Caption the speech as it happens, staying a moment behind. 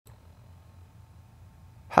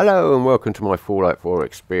Hello and welcome to my Fallout 4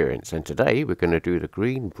 experience, and today we're going to do the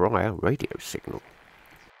GreenBriar radio signal.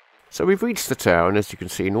 So we've reached the tower, and as you can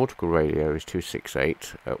see, nautical radio is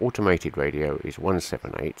 268, automated radio is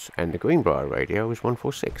 178, and the GreenBriar radio is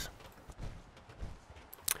 146.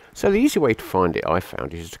 So the easy way to find it, I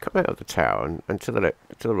found, is to come out of the tower and to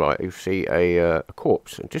the right you see a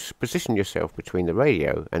corpse, and just position yourself between the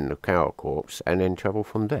radio and the cow corpse and then travel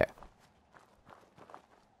from there.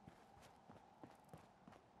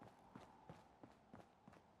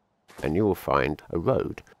 And you will find a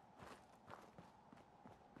road.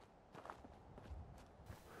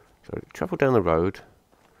 So travel down the road.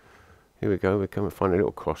 Here we go, we come and find a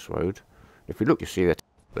little crossroad. If you look, you see that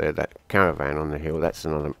there, that caravan on the hill, that's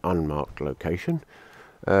another unmarked location.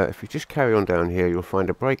 If you just carry on down here, you'll find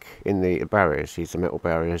a break in the barriers. See the metal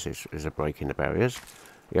barriers, there's a break in the barriers.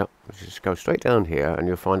 Yep, just go straight down here and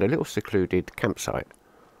you'll find a little secluded campsite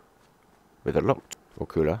with a locked or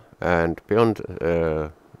cooler, and beyond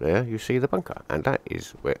there you see the bunker, and that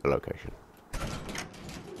is where the location.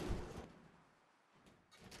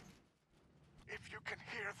 If you can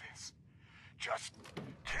hear this, just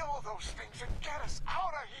kill those things and get us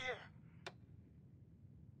out of here!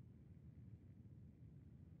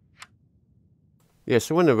 Yeah,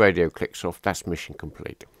 so when the radio clicks off, that's mission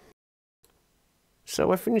complete.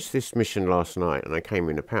 So I finished this mission last night and I came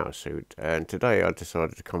in a power suit, and today I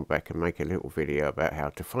decided to come back and make a little video about how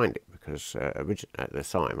to find it, because originally at the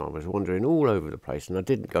time I was wandering all over the place and I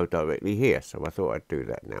didn't go directly here, so I thought I'd do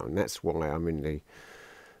that now, and that's why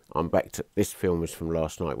I'm back to this film was from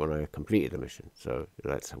last night when I completed the mission, so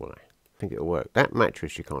that's why. I think it'll work. That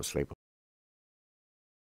mattress you can't sleep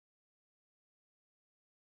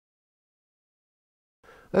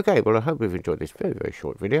on. Okay, well I hope you've enjoyed this very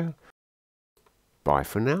short video. Bye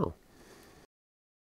for now.